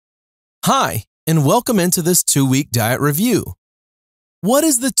Hi, and welcome into this 2-week diet review. What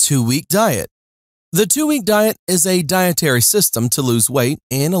is the 2-week diet? The 2-week diet is a dietary system to lose weight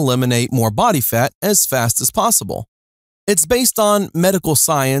and eliminate more body fat as fast as possible. It's based on medical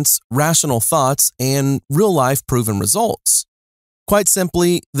science, rational thoughts, and real-life proven results. Quite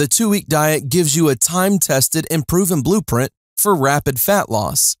simply, the 2-week diet gives you a time-tested and proven blueprint for rapid fat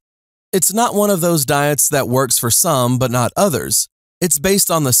loss. It's not one of those diets that works for some but not others. It's based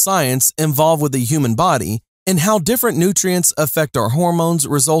on the science involved with the human body and how different nutrients affect our hormones,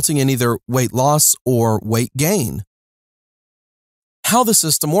 resulting in either weight loss or weight gain. How the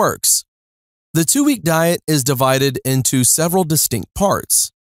system works. The 2-week diet is divided into several distinct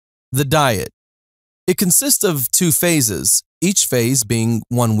parts. The diet. It consists of 2 phases, each phase being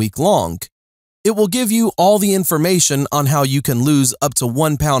 1 week long. It will give you all the information on how you can lose up to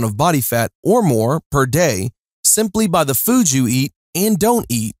 1 pound of body fat or more per day simply by the foods you eat and don't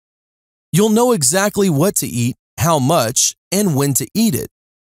eat. You'll know exactly what to eat, how much, and when to eat it.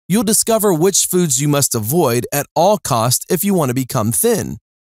 You'll discover which foods you must avoid at all costs if you want to become thin.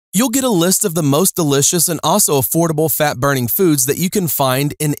 You'll get a list of the most delicious and also affordable fat-burning foods that you can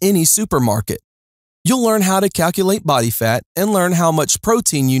find in any supermarket. You'll learn how to calculate body fat and learn how much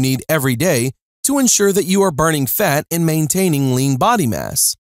protein you need every day to ensure that you are burning fat and maintaining lean body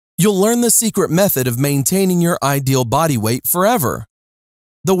mass. You'll learn the secret method of maintaining your ideal body weight forever.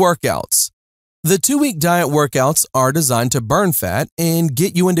 The workouts. The 2-week diet workouts are designed to burn fat and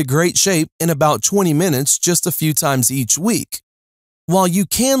get you into great shape in about 20 minutes just a few times each week. While you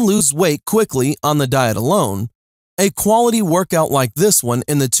can lose weight quickly on the diet alone, a quality workout like this one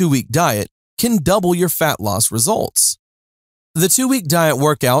in the 2-week diet can double your fat loss results. The 2-week diet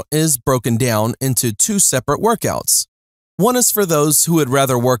workout is broken down into 2 separate workouts. One is for those who would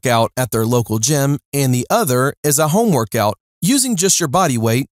rather work out at their local gym, and the other is a home workout using just your body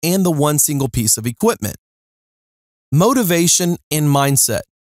weight and the one single piece of equipment. Motivation and mindset.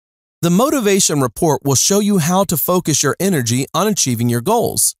 The motivation report will show you how to focus your energy on achieving your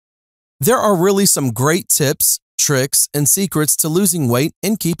goals. There are really some great tips, tricks, and secrets to losing weight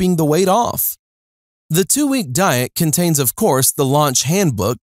and keeping the weight off. The 2-week diet contains, of course, the launch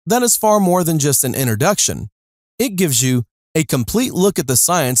handbook that is far more than just an introduction. It gives you a complete look at the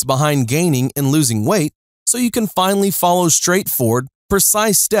science behind gaining and losing weight so you can finally follow straightforward,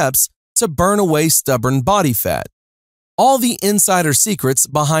 precise steps to burn away stubborn body fat. All the insider secrets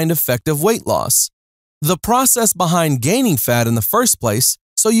behind effective weight loss. The process behind gaining fat in the first place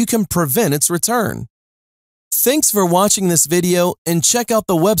so you can prevent its return. Thanks for watching this video, and check out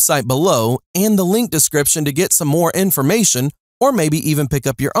the website below and the link description to get some more information or maybe even pick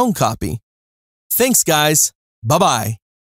up your own copy. Thanks guys. Bye-bye.